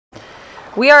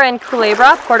We are in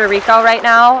Culebra, Puerto Rico right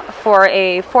now for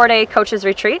a 4-day coaches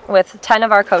retreat with 10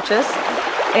 of our coaches.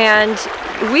 And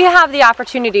we have the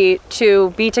opportunity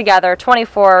to be together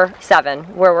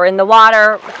 24/7, where we're in the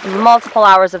water multiple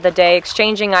hours of the day,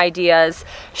 exchanging ideas,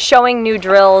 showing new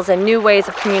drills and new ways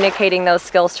of communicating those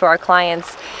skills to our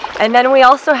clients. And then we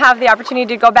also have the opportunity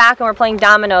to go back and we're playing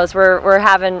dominoes. We're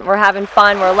having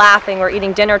fun, we're laughing, we're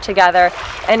eating dinner together,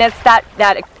 and it's that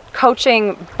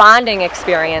coaching bonding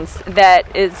experience that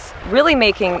is really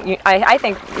making, I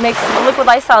think, makes Liquid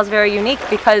Lifestyles very unique,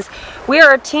 because we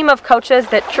are a team of coaches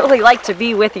that truly like to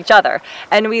be with each other,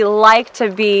 and we like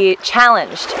to be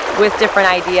challenged with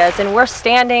different ideas. And we're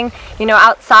standing,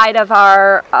 outside of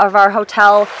our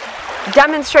hotel,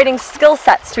 demonstrating skill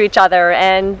sets to each other,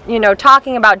 and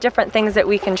talking about different things that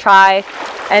we can try,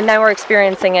 and then we're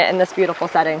experiencing it in this beautiful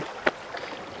setting.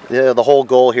 The whole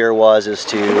goal here is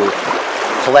to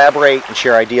collaborate and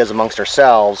share ideas amongst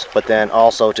ourselves, but then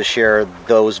also to share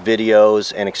those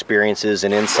videos and experiences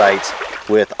and insights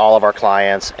with all of our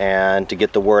clients, and to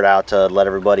get the word out to let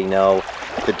everybody know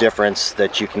the difference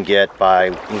that you can get by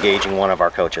engaging one of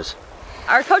our coaches.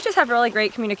 Our coaches have really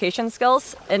great communication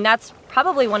skills, and that's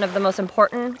probably one of the most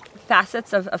important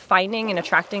facets of finding and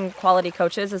attracting quality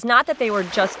coaches. Is not that they were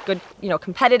just good,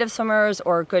 competitive swimmers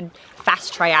or good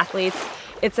fast triathletes.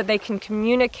 It's that they can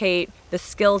communicate the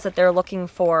skills that they're looking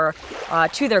for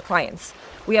to their clients.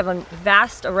 We have a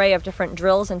vast array of different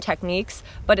drills and techniques,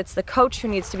 but it's the coach who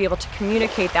needs to be able to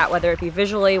communicate that, whether it be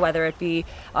visually, whether it be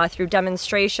through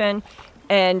demonstration,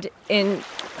 and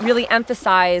really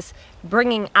emphasize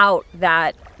bringing out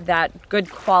that good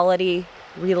quality,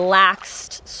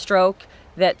 relaxed stroke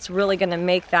that's really going to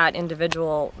make that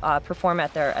individual perform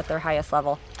at their highest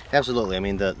level. Absolutely. I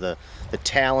mean, the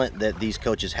talent that these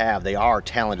coaches have, they are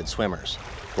talented swimmers,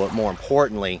 but more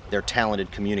importantly, they're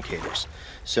talented communicators.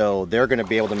 So they're going to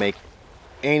be able to make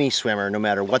any swimmer, no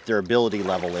matter what their ability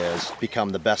level is, become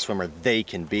the best swimmer they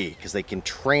can be, because they can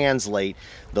translate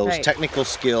those technical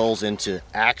skills into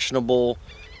actionable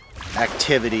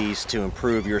activities to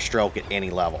improve your stroke at any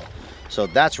level. So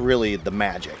that's really the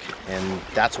magic, and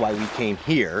that's why we came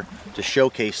here to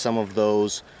showcase some of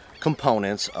those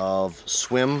components of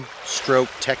swim stroke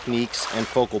techniques and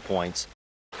focal points.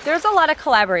 There's a lot of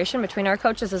collaboration between our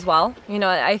coaches as well.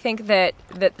 I think that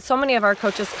so many of our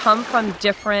coaches come from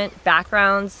different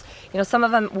backgrounds. Some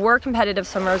of them were competitive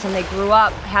swimmers, and they grew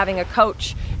up having a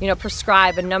coach,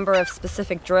 prescribe a number of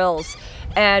specific drills.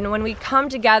 And when we come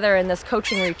together in this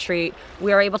coaching retreat,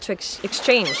 we are able to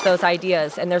exchange those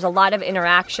ideas, and there's a lot of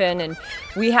interaction, and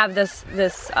we have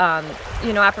this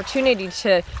opportunity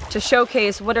to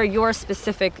showcase what are your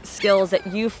specific skills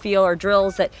that you feel, or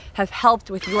drills that have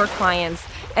helped with your clients.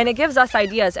 And it gives us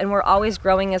ideas, and we're always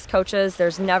growing as coaches.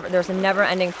 There's a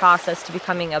never-ending process to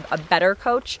becoming a better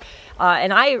coach.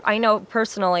 And I know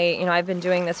personally, I've been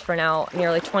doing this for now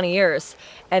nearly 20 years,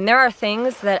 and there are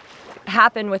things that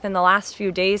happened within the last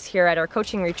few days here at our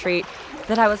coaching retreat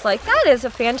that I was like, that is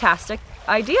a fantastic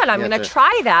idea, and I'm going to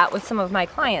try that with some of my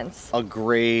clients. A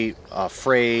great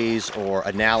phrase or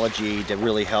analogy that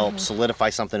really helps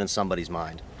solidify something in somebody's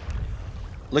mind.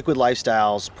 Liquid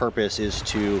Lifestyles' purpose is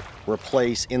to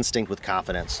replace instinct with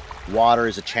confidence. Water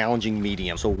is a challenging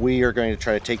medium, so we are going to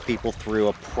try to take people through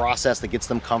a process that gets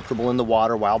them comfortable in the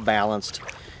water while balanced,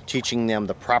 teaching them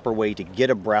the proper way to get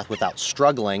a breath without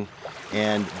struggling.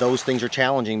 And those things are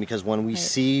challenging because when we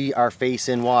see our face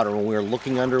in water, when we're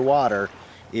looking underwater,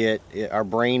 our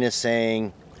brain is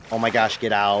saying, oh my gosh,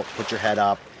 get out, put your head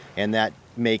up, and that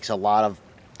makes a lot of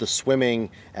the swimming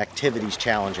activities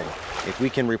challenging. If we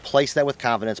can replace that with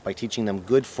confidence by teaching them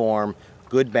good form,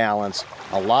 good balance,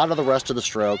 a lot of the rest of the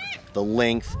stroke, the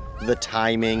length, the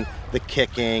timing, the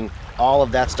kicking, all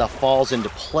of that stuff falls into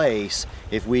place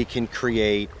if we can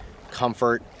create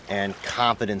comfort and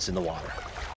confidence in the water.